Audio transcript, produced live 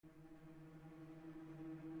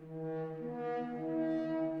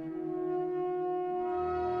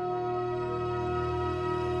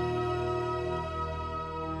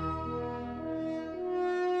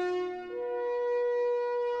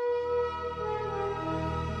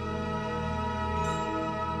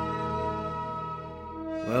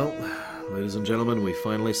Well, ladies and gentlemen, we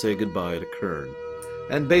finally say goodbye to Kern.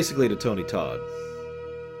 And basically to Tony Todd.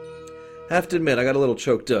 Have to admit, I got a little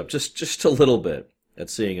choked up, just a little bit, at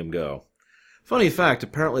seeing him go. Funny fact,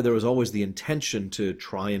 apparently there was always the intention to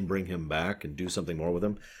try and bring him back and do something more with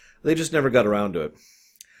him. They just never got around to it.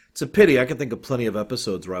 It's a pity. I can think of plenty of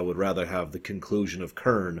episodes where I would rather have the conclusion of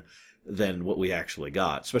Kern than what we actually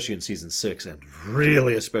got, especially in Season 6, and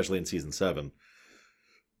really especially in Season 7.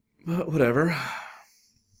 But whatever.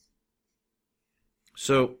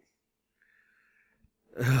 So,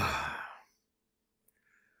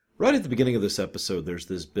 right at the beginning of this episode, there's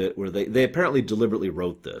this bit where they apparently deliberately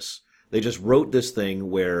wrote this. They just wrote this thing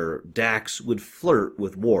where Dax would flirt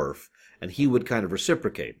with Worf, and he would kind of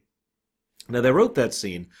reciprocate. Now, they wrote that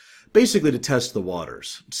scene basically to test the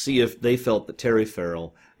waters, see if they felt that Terry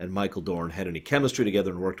Farrell and Michael Dorn had any chemistry together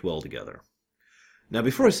and worked well together. Now,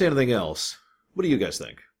 before I say anything else, what do you guys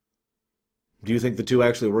think? Do you think the two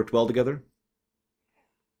actually worked well together?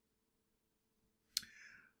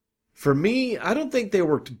 For me, I don't think they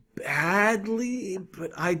worked badly, but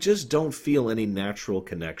I just don't feel any natural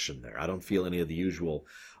connection there. I don't feel any of the usual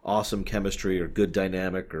awesome chemistry or good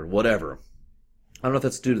dynamic or whatever. I don't know if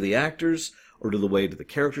that's due to the actors or to the way that the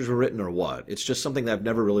characters were written or what. It's just something that I've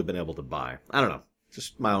never really been able to buy. I don't know.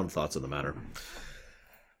 Just my own thoughts on the matter.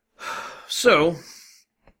 So,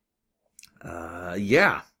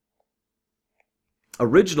 yeah.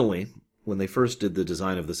 Originally, when they first did the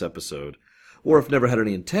design of this episode, Worf never had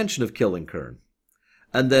any intention of killing Kern.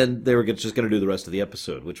 And then they were just going to do the rest of the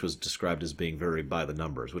episode, which was described as being very by the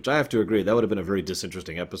numbers, which I have to agree, that would have been a very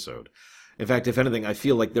disinteresting episode. In fact, if anything, I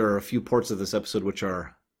feel like there are a few parts of this episode which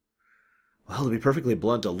are, well, to be perfectly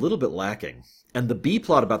blunt, a little bit lacking. And the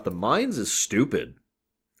B-plot about the mines is stupid.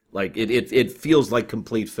 Like, it feels like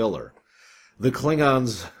complete filler. The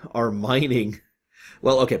Klingons are mining.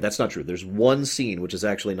 Well, okay, that's not true. There's one scene which is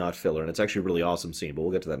actually not filler, and it's actually a really awesome scene, but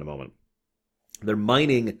we'll get to that in a moment. They're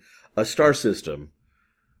mining a star system,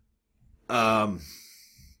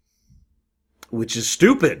 which is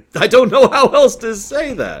stupid. I don't know how else to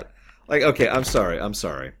say that. Like, okay, I'm sorry.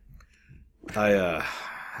 I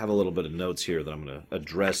have a little bit of notes here that I'm going to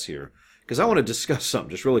address here, because I want to discuss something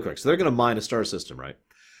just really quick. So they're going to mine a star system, right?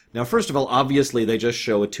 Now, first of all, obviously, they just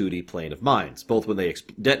show a 2D plane of mines, both when they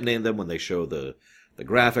detonate them, when they show the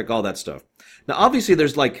graphic, all that stuff. Now, obviously,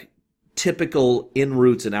 there's, like, typical in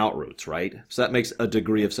routes and out routes, right? So that makes a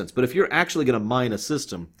degree of sense. But if you're actually going to mine a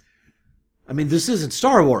system, I mean, this isn't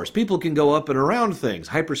Star Wars. People can go up and around things.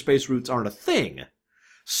 Hyperspace routes aren't a thing.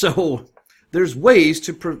 So there's ways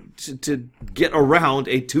to get around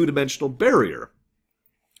a two-dimensional barrier.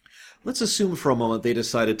 Let's assume for a moment they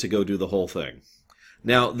decided to go do the whole thing.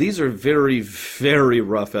 Now, these are very, very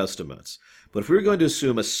rough estimates. But if we were going to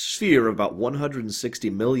assume a sphere of about 160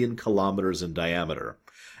 million kilometers in diameter,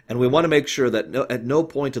 and we want to make sure that at no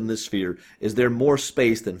point in this sphere is there more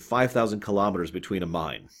space than 5,000 kilometers between a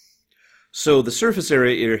mine. So the surface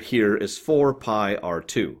area here is 4 pi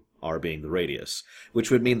r2, r being the radius,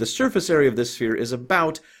 which would mean the surface area of this sphere is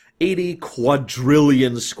about 80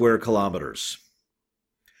 quadrillion square kilometers.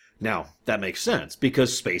 Now, that makes sense,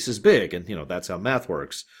 because space is big, and, that's how math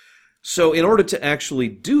works. So in order to actually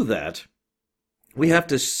do that, we have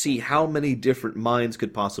to see how many different mines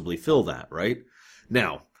could possibly fill that, right?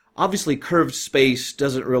 Now, obviously, curved space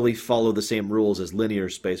doesn't really follow the same rules as linear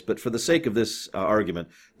space, but for the sake of this argument,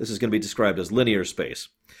 this is going to be described as linear space,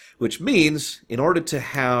 which means in order to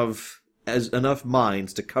have enough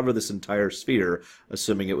mines to cover this entire sphere,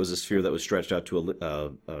 assuming it was a sphere that was stretched out to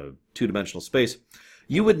a two-dimensional space,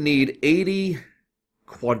 you would need 80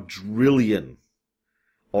 quadrillion,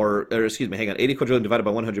 or excuse me, hang on, 80 quadrillion divided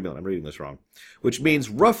by 100 million. I'm reading this wrong, which means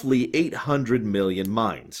roughly 800 million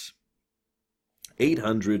mines.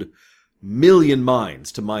 800 million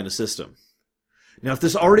mines to mine a system. Now, if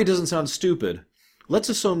this already doesn't sound stupid, let's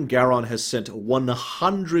assume Garon has sent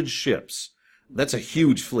 100 ships. That's a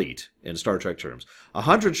huge fleet in Star Trek terms.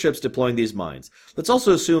 100 ships deploying these mines. Let's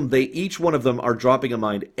also assume each one of them are dropping a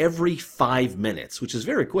mine every 5 minutes, which is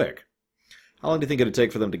very quick. How long do you think it would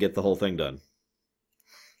take for them to get the whole thing done?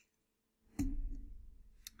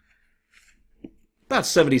 About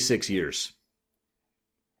 76 years.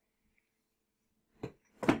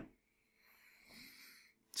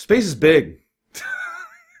 Space is big.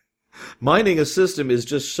 Mining a system is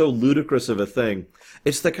just so ludicrous of a thing.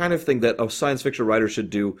 It's the kind of thing that a science fiction writer should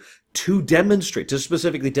do to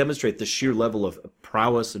specifically demonstrate the sheer level of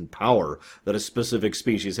prowess and power that a specific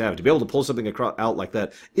species have. To be able to pull something out like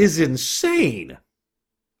that is insane.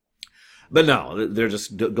 But no, they're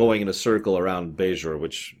just going in a circle around Bajor,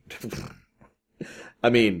 which, I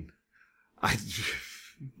mean,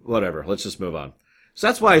 whatever. Let's just move on. So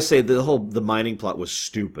that's why I say the mining plot was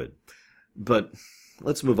stupid. But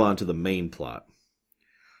let's move on to the main plot.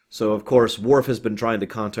 So, of course, Worf has been trying to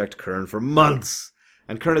contact Kurn for months.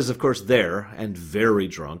 And Kurn is, of course, there, and very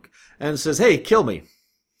drunk, and says, "Hey, kill me."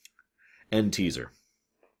 End teaser.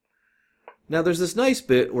 Now, there's this nice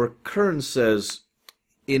bit where Kurn says,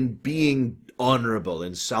 "In being honorable,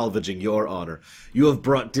 in salvaging your honor, you have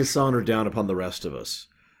brought dishonor down upon the rest of us."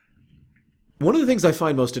 One of the things I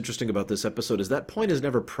find most interesting about this episode is that point is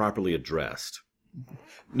never properly addressed.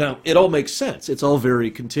 Now, it all makes sense. It's all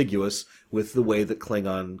very contiguous with the way that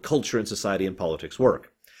Klingon culture and society and politics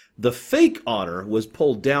work. The fake honor was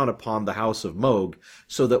pulled down upon the House of Mogh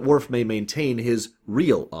so that Worf may maintain his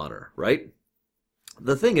real honor, right?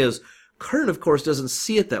 The thing is, Kurn, of course, doesn't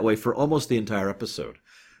see it that way for almost the entire episode.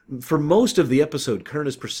 For most of the episode, Kurn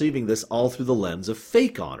is perceiving this all through the lens of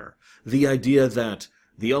fake honor. The idea that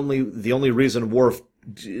the only reason Worf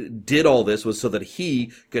did all this was so that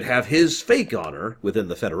he could have his fake honor within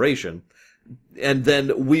the Federation, and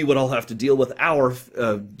then we would all have to deal with our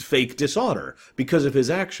fake dishonor because of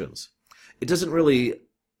his actions. It doesn't really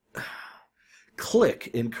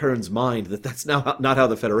click in Kurn's mind that that's not how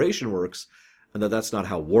the Federation works, and that that's not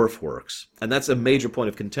how Worf works. And that's a major point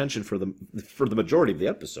of contention for the majority of the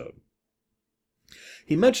episode.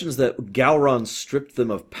 He mentions that Gowron stripped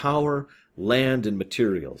them of power, land, and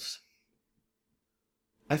materials.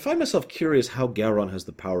 I find myself curious how Gowron has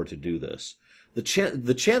the power to do this. The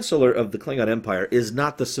Chancellor of the Klingon Empire is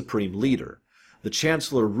not the supreme leader. The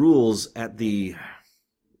Chancellor rules at the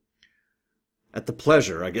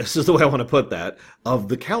pleasure, I guess is the way I want to put that, of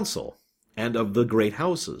the Council and of the Great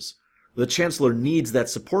Houses. The Chancellor needs that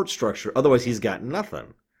support structure, otherwise he's got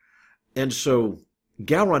nothing. And so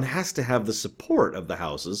Gowron has to have the support of the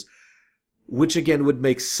houses, which again would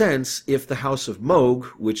make sense if the House of Mogh,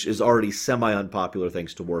 which is already semi-unpopular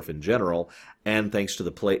thanks to Worf in general, and thanks to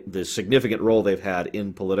the significant role they've had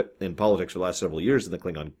in politics for the last several years in the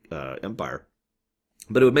Klingon Empire.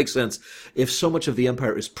 But it would make sense if so much of the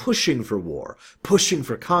Empire is pushing for war, pushing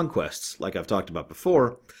for conquests, like I've talked about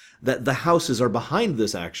before, that the houses are behind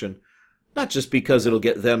this action, not just because it'll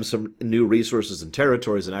get them some new resources and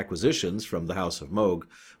territories and acquisitions from the House of Mogh,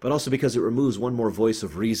 but also because it removes one more voice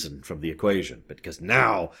of reason from the equation. Because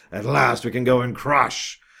now, at last, we can go and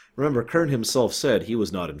crush. Remember, Kurn himself said he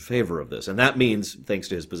was not in favor of this, and that means, thanks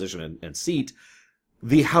to his position and seat,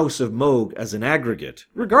 the House of Mogh as an aggregate,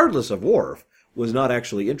 regardless of Worf, was not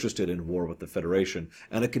actually interested in war with the Federation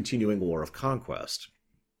and a continuing war of conquest.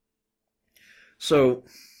 So,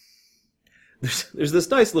 there's this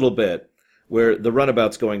nice little bit where the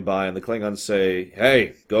runabout's going by and the Klingons say,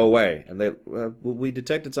 "Hey, go away." And they, "We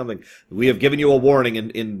detected something. We have given you a warning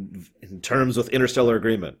in terms with interstellar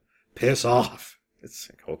agreement. Piss off." It's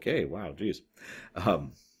like, okay, wow, geez.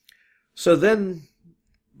 So then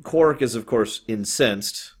Quark is, of course,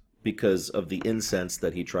 incensed because of the incense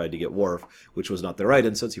that he tried to get Worf, which was not the right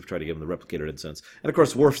incense. He tried to give him the replicator incense. And, of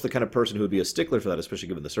course, Worf's the kind of person who would be a stickler for that, especially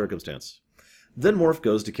given the circumstance. Then Worf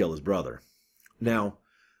goes to kill his brother. Now,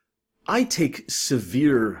 I take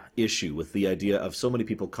severe issue with the idea of so many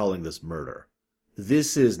people calling this murder.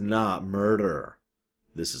 This is not murder.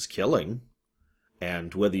 This is killing.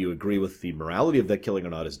 And whether you agree with the morality of that killing or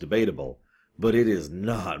not is debatable. But it is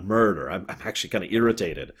not murder. I'm actually kind of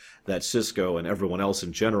irritated that Sisko and everyone else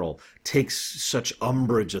in general takes such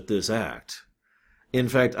umbrage at this act. In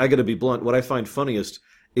fact, I gotta be blunt, what I find funniest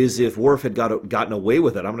is if Worf had gotten away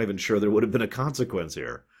with it, I'm not even sure there would have been a consequence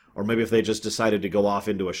here. Or maybe if they just decided to go off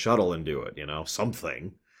into a shuttle and do it,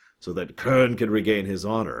 something, so that Kurn could regain his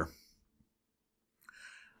honor.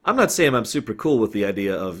 I'm not saying I'm super cool with the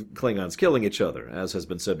idea of Klingons killing each other. As has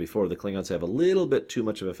been said before, the Klingons have a little bit too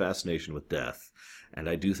much of a fascination with death, and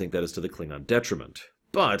I do think that is to the Klingon detriment.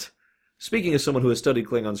 But, speaking as someone who has studied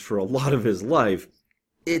Klingons for a lot of his life,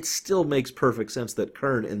 it still makes perfect sense that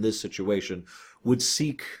Kurn, in this situation, would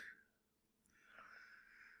seek...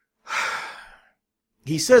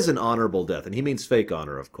 He says an honorable death, and he means fake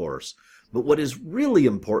honor, of course. But what is really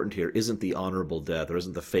important here isn't the honorable death, or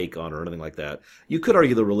isn't the fake honor, or anything like that. You could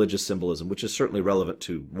argue the religious symbolism, which is certainly relevant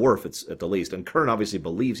to Worf, at the least, and Kurn obviously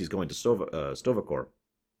believes he's going to Sto-vo-kor.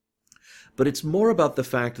 But it's more about the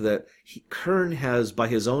fact that Kurn has, by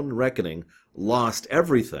his own reckoning, lost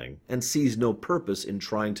everything, and sees no purpose in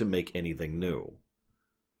trying to make anything new.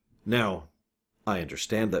 Now, I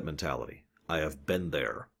understand that mentality. I have been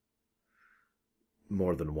there.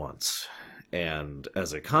 More than once. And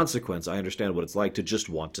as a consequence, I understand what it's like to just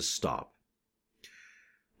want to stop.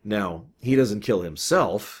 Now, he doesn't kill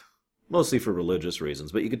himself, mostly for religious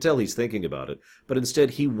reasons, but you can tell he's thinking about it. But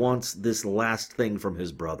instead, he wants this last thing from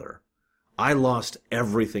his brother. I lost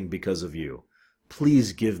everything because of you.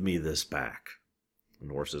 Please give me this back.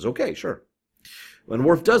 And Worf says, okay, sure. When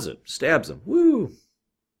Worf does it, stabs him. Woo!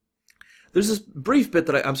 There's this brief bit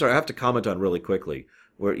that I'm sorry, I have to comment on really quickly,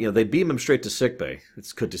 where, they beam him straight to sickbay.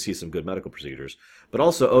 It's good to see some good medical procedures. But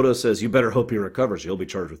also, Odo says, you better hope he recovers. He'll be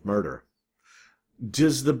charged with murder.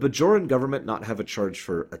 Does the Bajoran government not have a charge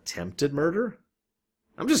for attempted murder?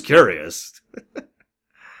 I'm just curious.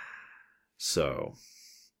 So,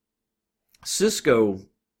 Sisko...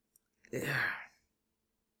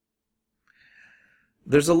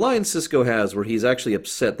 There's a line Sisko has where he's actually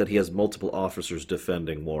upset that he has multiple officers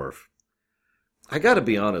defending Worf. I gotta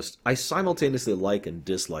be honest, I simultaneously like and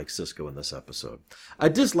dislike Sisko in this episode. I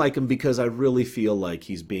dislike him because I really feel like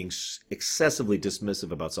he's being excessively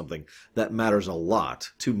dismissive about something that matters a lot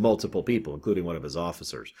to multiple people, including one of his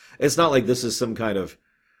officers. It's not like this is some kind of,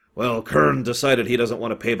 well, Kurn decided he doesn't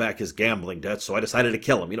want to pay back his gambling debt, so I decided to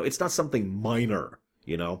kill him. It's not something minor,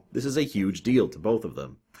 This is a huge deal to both of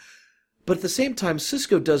them. But at the same time,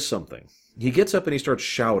 Sisko does something. He gets up and he starts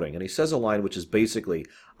shouting, and he says a line which is basically,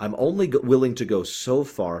 I'm only willing to go so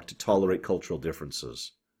far to tolerate cultural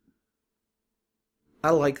differences.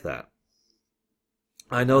 I like that.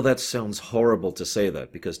 I know that sounds horrible to say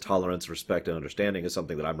that, because tolerance, respect, and understanding is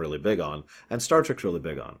something that I'm really big on, and Star Trek's really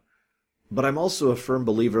big on. But I'm also a firm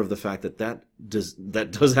believer of the fact that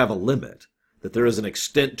does have a limit, that there is an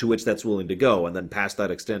extent to which that's willing to go, and then past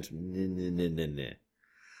that extent,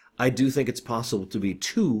 I do think it's possible to be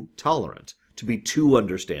too tolerant, to be too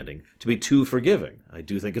understanding, to be too forgiving. I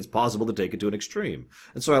do think it's possible to take it to an extreme.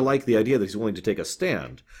 And so I like the idea that he's willing to take a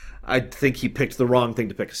stand. I think he picked the wrong thing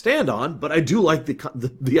to pick a stand on, but I do like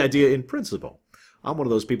the idea in principle. I'm one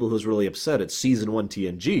of those people who's really upset at Season 1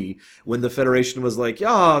 TNG when the Federation was like,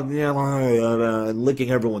 and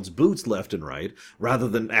licking everyone's boots left and right, rather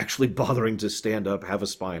than actually bothering to stand up, have a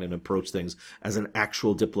spine, and approach things as an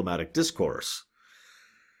actual diplomatic discourse.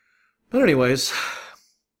 But anyways,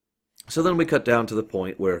 so then we cut down to the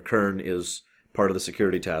point where Kurn is part of the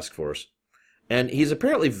security task force, and he's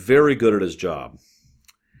apparently very good at his job.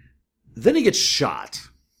 Then he gets shot.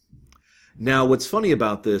 Now, what's funny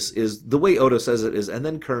about this is the way Odo says it is, and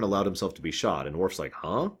then Kurn allowed himself to be shot, and Worf's like,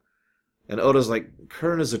 huh? And Odo's like,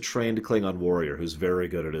 Kurn is a trained Klingon warrior who's very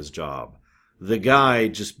good at his job. The guy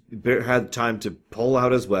just had time to pull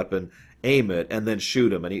out his weapon, aim it, and then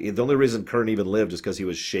shoot him. And the only reason Kurn even lived is because he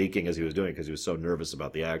was shaking as he was doing it, because he was so nervous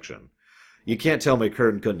about the action. You can't tell me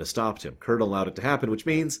Kurn couldn't have stopped him. Kurn allowed it to happen, which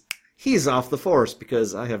means he's off the force,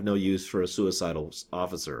 because I have no use for a suicidal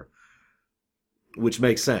officer. Which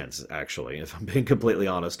makes sense, actually, if I'm being completely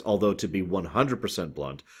honest. Although, to be 100%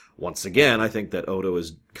 blunt, once again, I think that Odo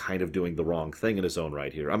is kind of doing the wrong thing in his own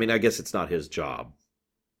right here. I mean, I guess it's not his job.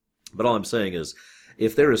 But all I'm saying is,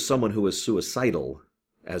 if there is someone who is suicidal,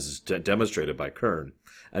 as demonstrated by Kurn,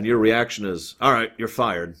 and your reaction is, all right, you're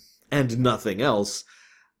fired, and nothing else,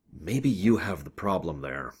 maybe you have the problem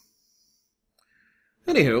there.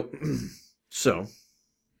 Anywho, so,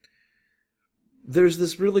 there's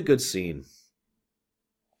this really good scene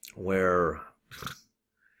where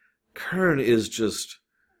Kurn is just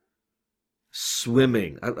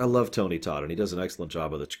swimming. I love Tony Todd, and he does an excellent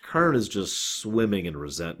job of it. Kurn is just swimming in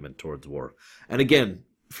resentment towards Worf. And again,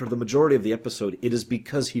 for the majority of the episode, it is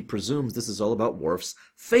because he presumes this is all about Worf's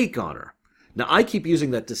fake honor. Now, I keep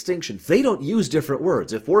using that distinction. They don't use different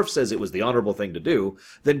words. If Worf says it was the honorable thing to do,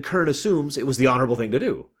 then Kurn assumes it was the honorable thing to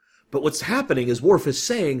do. But what's happening is Worf is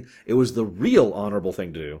saying it was the real honorable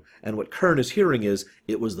thing to do, and what Kurn is hearing is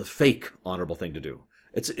it was the fake honorable thing to do.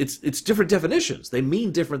 It's different definitions. They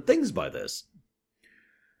mean different things by this.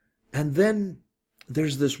 And then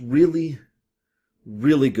there's this really,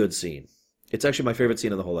 really good scene. It's actually my favorite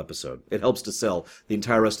scene in the whole episode. It helps to sell the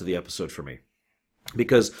entire rest of the episode for me.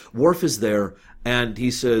 Because Worf is there, and he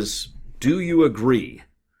says, do you agree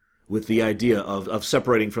with the idea of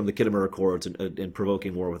separating from the Khitomer Accords and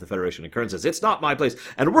provoking war with the Federation? And Kurn says, it's not my place.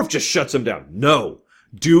 And Worf just shuts him down. No.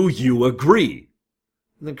 Do you agree?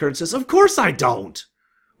 And then Kurn says, of course I don't.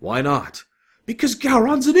 Why not? Because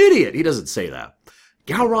Gowron's an idiot. He doesn't say that.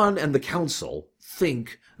 Gowron and the Council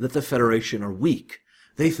think that the Federation are weak.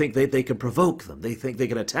 They think that they can provoke them. They think they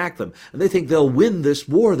can attack them. And they think they'll win this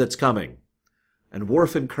war that's coming. And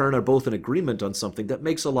Worf and Kurn are both in agreement on something that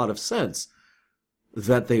makes a lot of sense.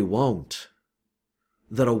 That they won't.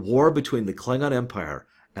 That a war between the Klingon Empire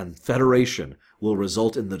and Federation will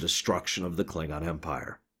result in the destruction of the Klingon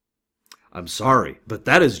Empire. I'm sorry, but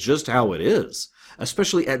that is just how it is.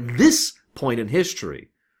 Especially at this point in history,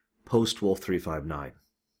 post-Wolf 359.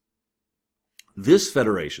 This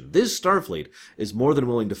Federation, this Starfleet, is more than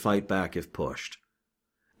willing to fight back if pushed.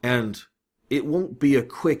 And it won't be a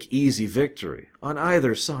quick, easy victory on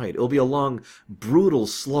either side. It'll be a long, brutal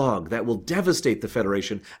slog that will devastate the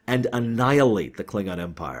Federation and annihilate the Klingon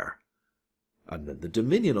Empire. And then the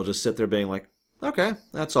Dominion will just sit there being like, okay,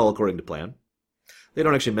 that's all according to plan. They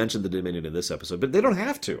don't actually mention the Dominion in this episode, but they don't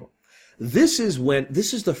have to. This is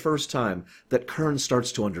the first time that Kurn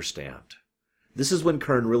starts to understand. This is when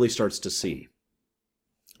Kurn really starts to see.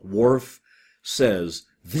 Worf says,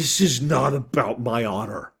 this is not about my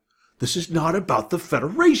honor. This is not about the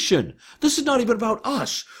Federation. This is not even about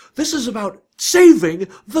us. This is about saving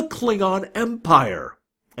the Klingon Empire.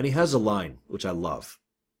 And he has a line, which I love.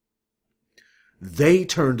 They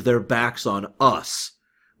turned their backs on us.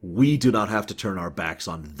 We do not have to turn our backs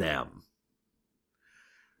on them.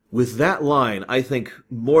 With that line, I think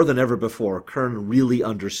more than ever before, Kurn really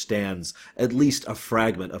understands at least a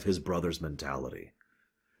fragment of his brother's mentality.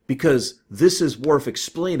 Because this is Worf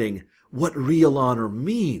explaining what real honor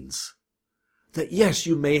means. That yes,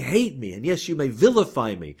 you may hate me, and yes, you may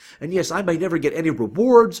vilify me, and yes, I may never get any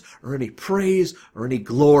rewards, or any praise, or any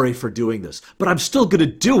glory for doing this, but I'm still going to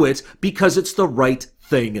do it because it's the right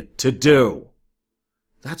thing to do.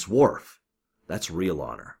 That's Worf. That's real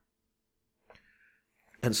honor.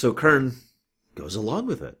 And so Kurn goes along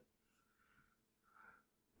with it.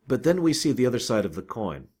 But then we see the other side of the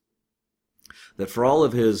coin. That for all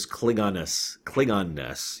of his Klingonness,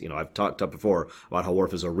 I've talked up before about how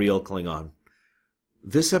Worf is a real Klingon.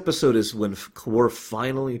 This episode is when Worf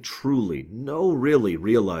finally, truly, really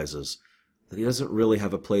realizes that he doesn't really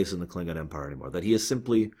have a place in the Klingon Empire anymore. That he has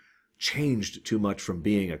simply changed too much from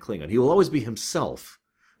being a Klingon. He will always be himself,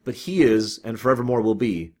 but he is, and forevermore will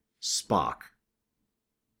be, Spock.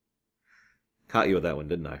 Caught you with that one,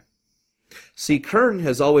 didn't I? See, Kurn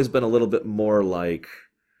has always been a little bit more like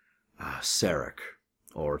Sarek,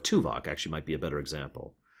 or Tuvok, actually might be a better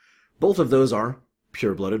example. Both of those are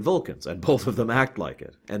pure-blooded Vulcans, and both of them act like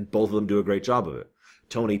it, and both of them do a great job of it.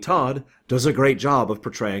 Tony Todd does a great job of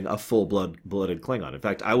portraying a full-blooded Klingon. In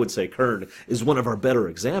fact, I would say Kurn is one of our better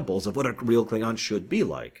examples of what a real Klingon should be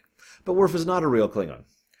like. But Worf is not a real Klingon.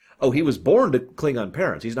 Oh, he was born to Klingon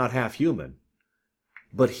parents. He's not half human.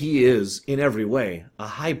 But he is, in every way, a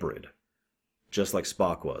hybrid, just like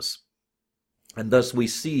Spock was. And thus we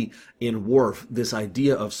see in Worf this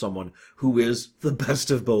idea of someone who is the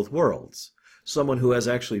best of both worlds. Someone who has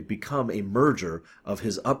actually become a merger of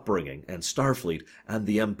his upbringing and Starfleet and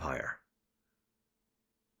the Empire.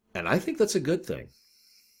 And I think that's a good thing.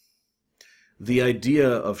 The idea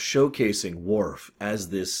of showcasing Worf as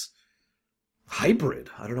this hybrid,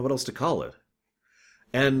 I don't know what else to call it.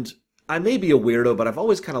 And I may be a weirdo, but I've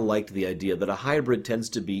always kind of liked the idea that a hybrid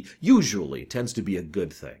usually tends to be a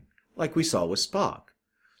good thing. Like we saw with Spock.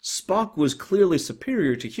 Spock was clearly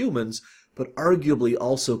superior to humans, but arguably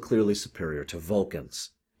also clearly superior to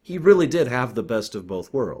Vulcans. He really did have the best of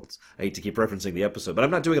both worlds. I hate to keep referencing the episode, but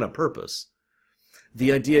I'm not doing it on purpose.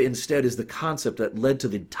 The idea instead is the concept that led to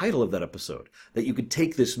the title of that episode, that you could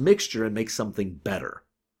take this mixture and make something better.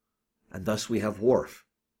 And thus we have Worf.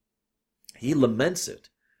 He laments it.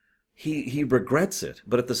 He regrets it,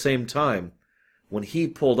 but at the same time, when he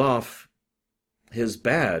pulled off his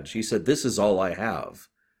badge, he said, "This is all I have."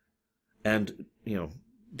 And,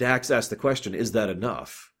 Dax asked the question, is that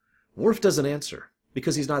enough? Worf doesn't answer,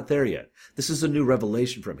 because he's not there yet. This is a new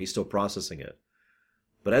revelation for him. He's still processing it.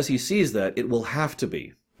 But as he sees that, it will have to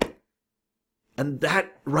be. And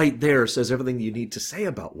that right there says everything you need to say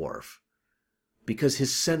about Worf. Because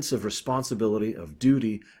his sense of responsibility, of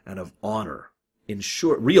duty, and of honor,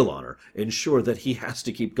 real honor, ensure that he has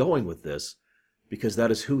to keep going with this, because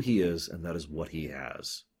that is who he is, and that is what he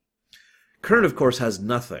has. Kurn, of course, has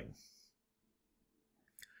nothing.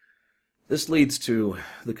 This leads to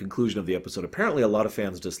the conclusion of the episode. Apparently, a lot of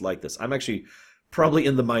fans dislike this. I'm actually probably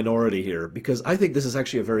in the minority here, because I think this is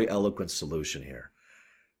actually a very eloquent solution here.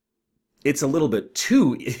 It's a little bit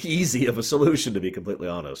too easy of a solution, to be completely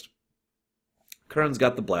honest. Kurn's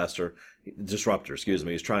got the disruptor,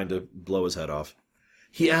 he's trying to blow his head off.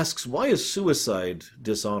 He asks, why is suicide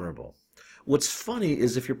dishonorable? What's funny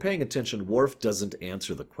is if you're paying attention, Worf doesn't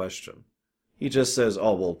answer the question. He just says,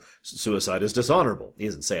 oh, well, suicide is dishonorable. He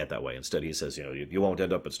doesn't say it that way. Instead, he says, you won't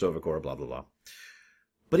end up at Sto-vo-kor, blah, blah, blah.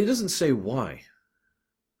 But he doesn't say why.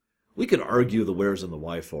 We could argue the wheres and the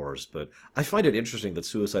why-fors, but I find it interesting that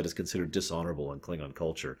suicide is considered dishonorable in Klingon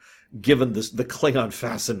culture, given the Klingon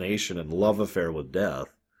fascination and love affair with death.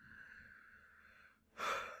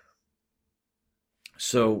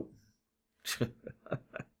 So,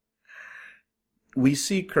 we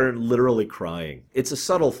see Kurn literally crying. It's a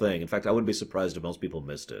subtle thing. In fact, I wouldn't be surprised if most people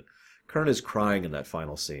missed it. Kurn is crying in that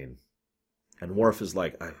final scene. And Worf is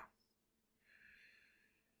like,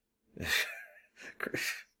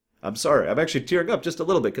 I'm sorry, I'm actually tearing up just a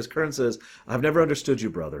little bit because Kern says, I've never understood you,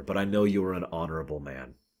 brother, but I know you are an honorable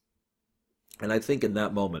man. And I think in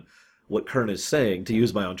that moment, what Kern is saying, to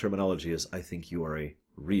use my own terminology, is, I think you are a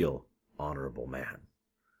real honorable man.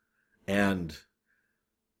 And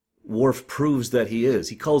Worf proves that he is.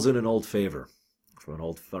 He calls in an old favor from an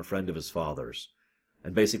old friend of his father's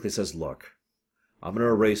and basically says, look, I'm going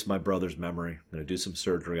to erase my brother's memory. I'm going to do some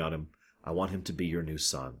surgery on him. I want him to be your new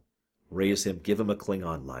son. Raise him. Give him a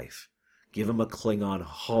Klingon life. Give him a Klingon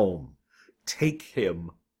home. Take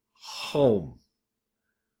him home.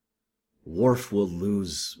 Worf will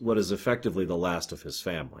lose what is effectively the last of his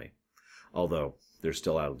family. Although there's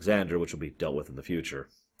still Alexander, which will be dealt with in the future.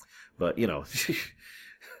 But, you know,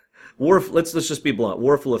 Worf, let's just be blunt.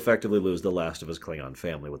 Worf will effectively lose the last of his Klingon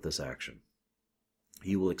family with this action.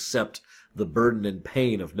 He will accept the burden and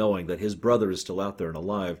pain of knowing that his brother is still out there and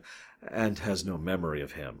alive and has no memory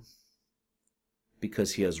of him.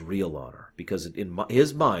 Because he has real honor. Because in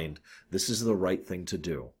his mind, this is the right thing to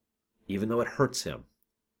do. Even though it hurts him.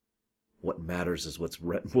 What matters is what's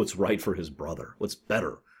right for his brother. What's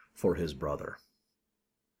better for his brother.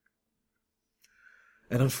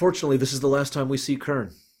 And unfortunately, this is the last time we see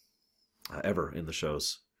Kern. Ever in the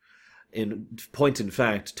shows. In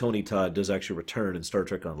fact, Tony Todd does actually return in Star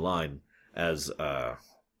Trek Online as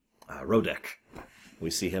Rodek. We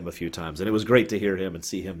see him a few times, and it was great to hear him and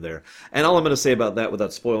see him there. And all I'm going to say about that,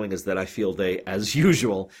 without spoiling, is that I feel they, as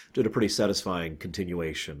usual, did a pretty satisfying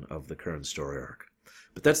continuation of the Kern story arc.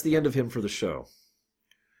 But that's the end of him for the show.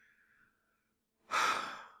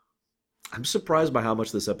 I'm surprised by how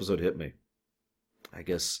much this episode hit me. I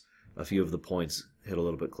guess a few of the points hit a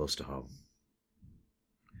little bit close to home.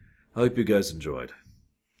 I hope you guys enjoyed.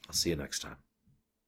 I'll see you next time.